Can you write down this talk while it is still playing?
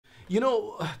You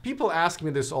know, people ask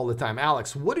me this all the time.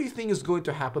 Alex, what do you think is going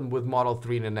to happen with Model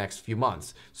 3 in the next few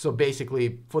months? So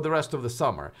basically for the rest of the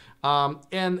summer.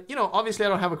 And, you know, obviously I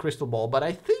don't have a crystal ball, but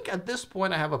I think at this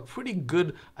point I have a pretty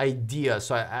good idea.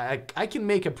 So I can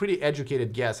make a pretty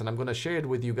educated guess, and I'm going to share it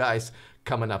with you guys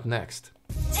coming up next.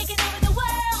 Taking over the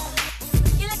world,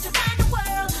 electrifying the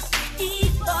world,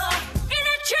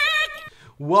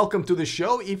 Welcome to the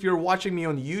show. If you're watching me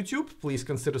on YouTube, please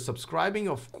consider subscribing,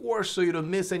 of course, so you don't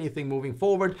miss anything moving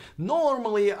forward.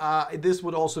 Normally, this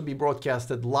would also be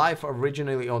broadcasted live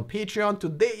originally on Patreon.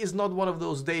 Today is not one of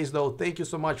those days, though. Thank you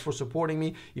so much for supporting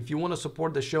me. If you want to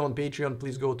support the show on Patreon,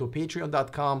 please go to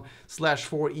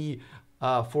patreon.com/4E.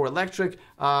 For electric,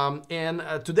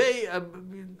 today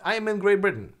I am in Great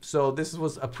Britain, so this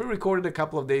was a pre-recorded a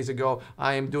couple of days ago.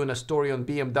 I am doing a story on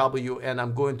BMW, and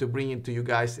I'm going to bring it to you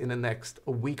guys in the next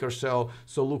week or so,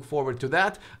 so look forward to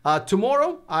that.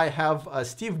 Tomorrow I have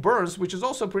Steve Burns, which is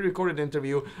also a pre-recorded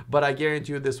interview, but I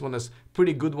guarantee you this one is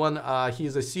pretty good one.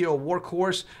 He's a CEO of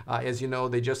Workhorse. As you know,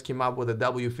 they just came up with a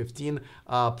W15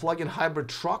 plug-in hybrid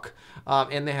truck,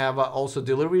 and they have also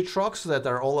delivery trucks that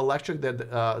are all electric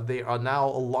that they are now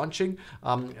launching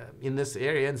in this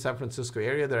area, in San Francisco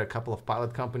area. There are a couple of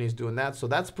pilot companies doing that, so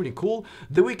that's pretty cool.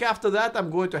 The week after that, I'm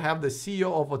going to have the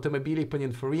CEO of Automobili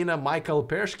Pininfarina, Michael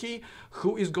Pershke,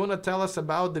 who is going to tell us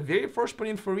about the very first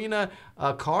Pininfarina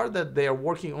car that they are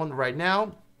working on right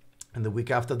now. And the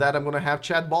week after that, I'm going to have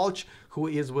Chad Balch, who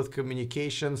is with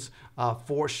communications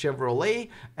for Chevrolet.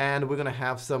 And we're going to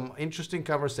have some interesting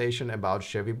conversation about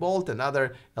Chevy Bolt and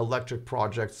other electric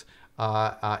projects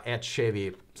at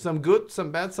Chevy. Some good,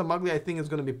 some bad, some ugly. I think it's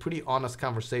going to be pretty honest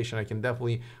conversation. I can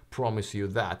definitely promise you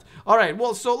that. All right,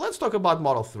 well, so let's talk about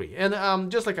Model 3.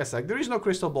 And just like I said, there is no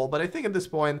crystal ball, but I think at this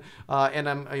point, and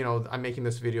I'm making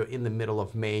this video in the middle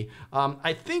of May,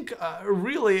 I think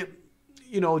really,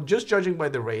 you know, just judging by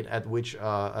the rate at which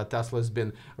Tesla has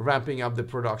been ramping up the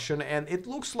production, and it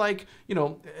looks like, you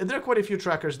know, there are quite a few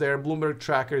trackers there. Bloomberg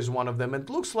Tracker is one of them. It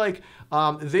looks like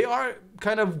they are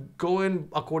kind of going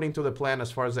according to the plan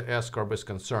as far as the S-curve is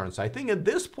concerned. So I think at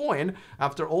this point,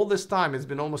 after all this time, it's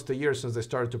been almost a year since they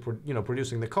started to,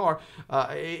 producing the car.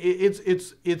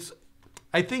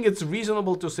 I think it's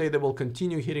reasonable to say they will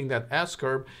continue hitting that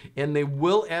S-curve, and they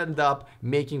will end up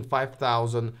making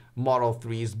 5,000 Model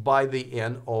 3s by the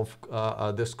end of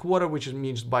this quarter, which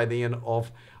means by the end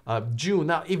of June.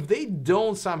 Now, if they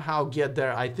don't somehow get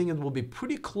there, I think it will be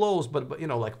pretty close, but you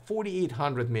know, like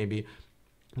 4,800 maybe.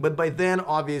 But by then,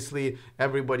 obviously,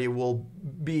 everybody will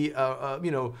be,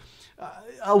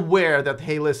 aware that,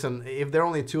 hey, listen, if they're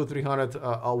only 200 or 300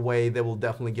 away, they will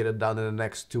definitely get it done in the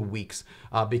next 2 weeks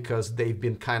because they've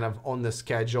been kind of on the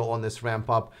schedule, on this ramp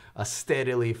up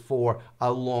steadily for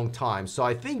a long time. So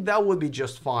I think that would be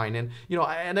just fine. And, you know,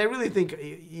 and I really think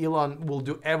Elon will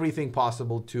do everything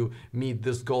possible to meet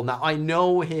this goal. Now, I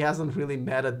know he hasn't really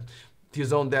met it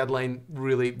his own deadline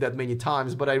really that many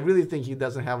times, but I really think he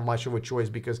doesn't have much of a choice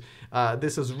because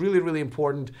this is really, really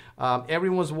important.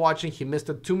 Everyone's watching. He missed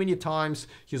it too many times.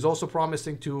 He's also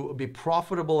promising to be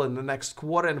profitable in the next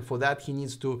quarter, and for that he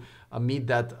needs to meet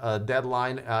that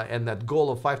deadline and that goal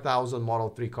of 5,000 Model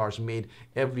 3 cars made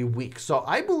every week. So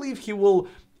I believe he will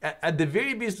at the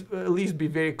very least be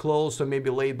very close, or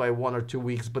maybe late by 1 or 2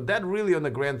 weeks, but that really on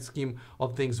the grand scheme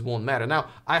of things won't matter. Now,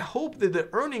 I hope that the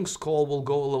earnings call will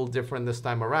go a little different this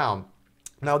time around.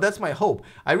 Now, that's my hope.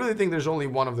 I really think there's only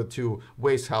one of the two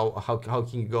ways how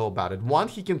can you go about it. One,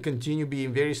 he can continue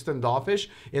being very standoffish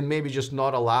and maybe just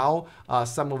not allow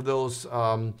some of those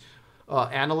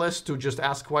analysts to just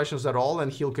ask questions at all,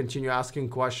 and he'll continue asking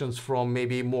questions from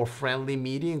maybe more friendly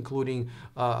media, including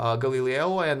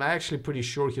Galileo, and I'm actually pretty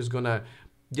sure he's gonna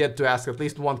get to ask at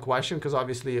least one question because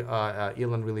obviously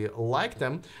Elon really liked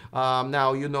him.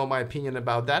 Now, you know my opinion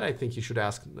about that. I think he should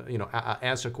ask,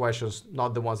 answer questions,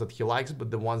 not the ones that he likes, but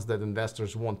the ones that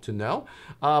investors want to know.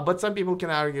 But some people can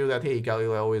argue that, hey,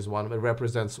 Galileo is one that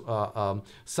represents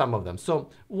some of them. So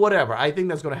whatever, I think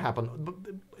that's going to happen.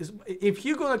 If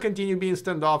he's going to continue being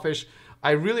standoffish,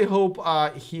 I really hope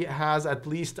he has at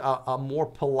least a more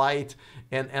polite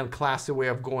and classy way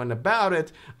of going about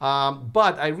it.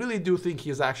 But I really do think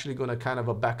he's actually going to kind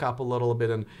of back up a little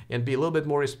bit and be a little bit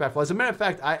more respectful. As a matter of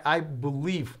fact, I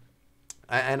believe,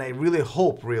 and I really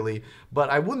hope,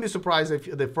 but I wouldn't be surprised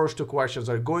if the first two questions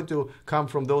are going to come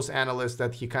from those analysts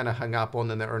that he kind of hung up on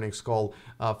in the earnings call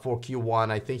for Q1.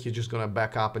 I think he's just going to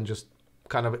back up and just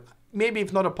kind of maybe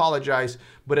if not apologize,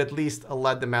 but at least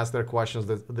let them ask their questions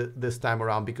this time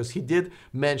around, because he did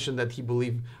mention that he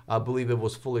believe it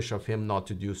was foolish of him not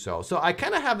to do so. So I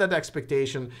kind of have that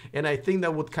expectation, and I think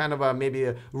that would kind of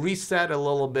maybe reset a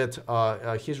little bit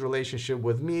his relationship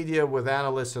with media, with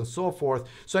analysts, and so forth.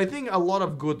 So I think a lot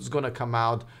of good is going to come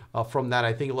out from that.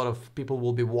 I think a lot of people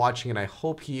will be watching, and I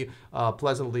hope he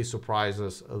pleasantly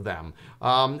surprises them.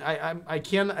 I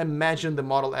can't imagine the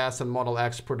Model S and Model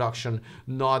X production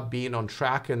not being on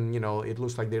track, and it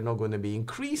looks like they're not going to be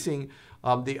increasing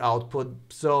the output,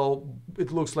 so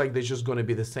it looks like they're just going to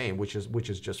be the same, which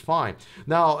is just fine.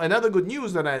 Now, another good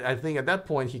news that I think at that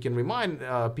point he can remind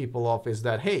people of is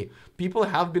that, hey, people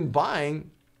have been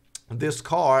buying this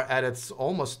car at its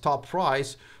almost top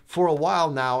price for a while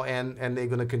now, and they're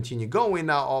going to continue going.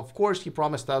 Now, of course, he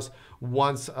promised us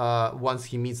once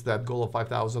he meets that goal of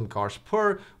 5,000 cars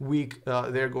per week,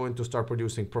 they're going to start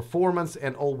producing performance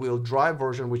and all-wheel drive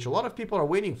version, which a lot of people are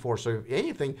waiting for. So if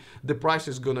anything, the price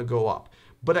is going to go up.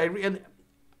 But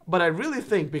I really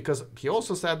think, because he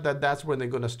also said that that's when they're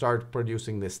going to start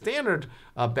producing the standard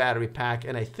battery pack,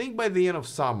 and I think by the end of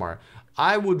summer,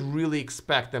 I would really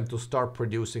expect them to start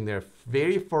producing their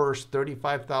very first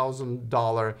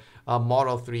 $35,000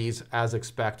 Model 3s as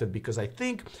expected, because I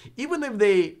think even if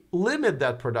they limit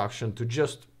that production to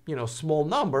just, small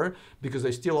number, because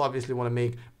they still obviously want to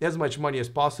make as much money as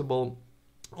possible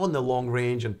on the long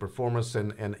range and performance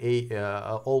and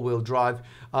all-wheel drive,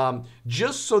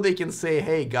 just so they can say,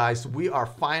 hey guys, we are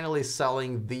finally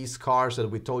selling these cars that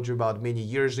we told you about many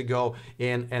years ago,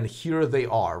 and here they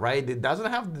are, right? It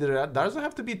doesn't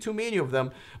have to be too many of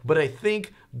them, but I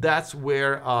think that's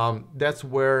where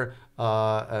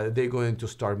they're going to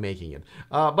start making it.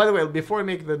 By the way, before I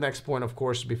make the next point, of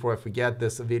course, before I forget,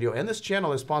 this video and this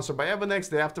channel is sponsored by Evanex,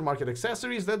 the aftermarket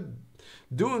accessories that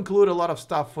do include a lot of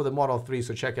stuff for the Model 3,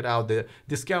 so check it out. The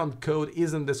discount code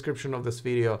is in the description of this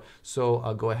video,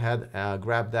 so go ahead,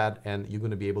 grab that, and you're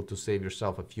going to be able to save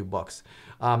yourself a few bucks.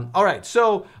 All right,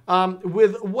 so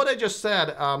with what I just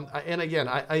said, and again,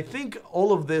 I think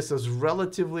all of this is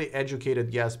relatively educated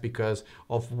guess because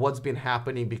of what's been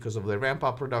happening, because of the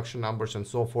ramp-up production numbers and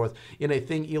so forth, and I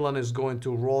think Elon is going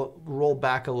to roll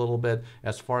back a little bit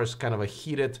as far as kind of a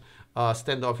heated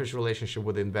standoffish relationship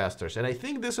with investors. And I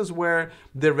think this is where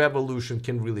the revolution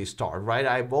can really start, right?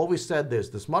 I've always said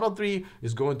this Model 3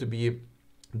 is going to be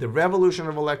the revolution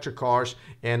of electric cars,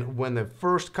 and when the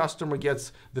first customer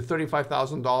gets the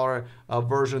 $35,000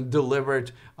 version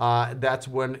delivered, that's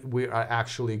when we are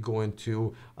actually going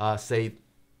to say,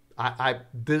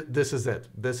 this is it.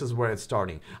 This is where it's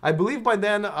starting. I believe by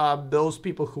then, those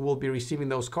people who will be receiving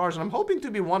those cars, and I'm hoping to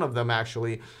be one of them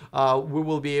actually, we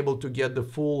will be able to get the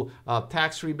full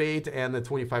tax rebate and the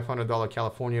 $2,500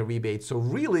 California rebate. So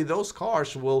really, those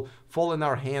cars will fall in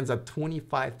our hands at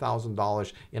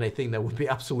 $25,000, and I think that would be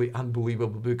absolutely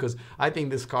unbelievable, because I think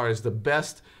this car is the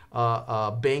best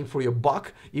bang for your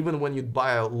buck. Even when you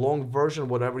buy a long version,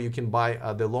 whatever you can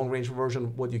buy, the long range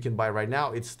version, what you can buy right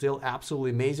now, it's still absolutely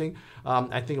amazing.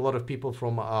 I think a lot of people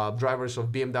from drivers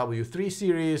of BMW 3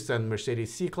 Series and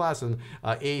Mercedes C-Class and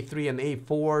A3 and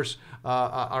A4s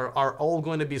are all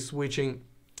going to be switching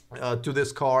to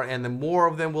this car, and the more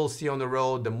of them we'll see on the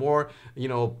road, the more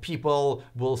people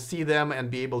will see them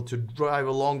and be able to drive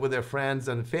along with their friends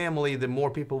and family, the more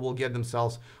people will get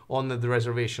themselves on the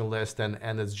reservation list,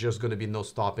 and it's just going to be no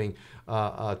stopping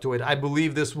to it. I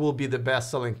believe this will be the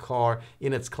best-selling car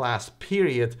in its class,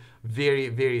 period, very,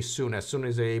 very soon, as soon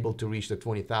as they're able to reach the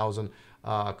 20,000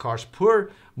 cars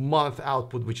per month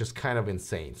output, which is kind of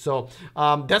insane. So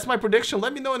that's my prediction.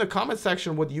 Let me know in the comment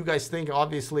section what you guys think.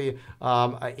 Obviously,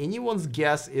 anyone's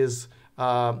guess is,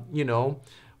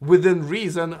 within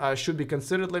reason, should be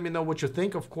considered. Let me know what you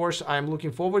think. Of course, I'm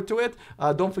looking forward to it.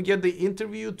 Don't forget the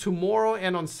interview tomorrow,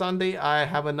 and on Sunday, I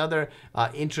have another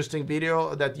interesting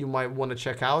video that you might want to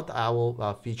check out. I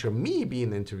will feature me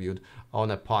being interviewed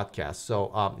on a podcast.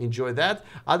 So enjoy that.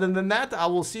 Other than that, I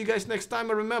will see you guys next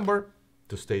time, and remember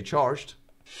to stay charged.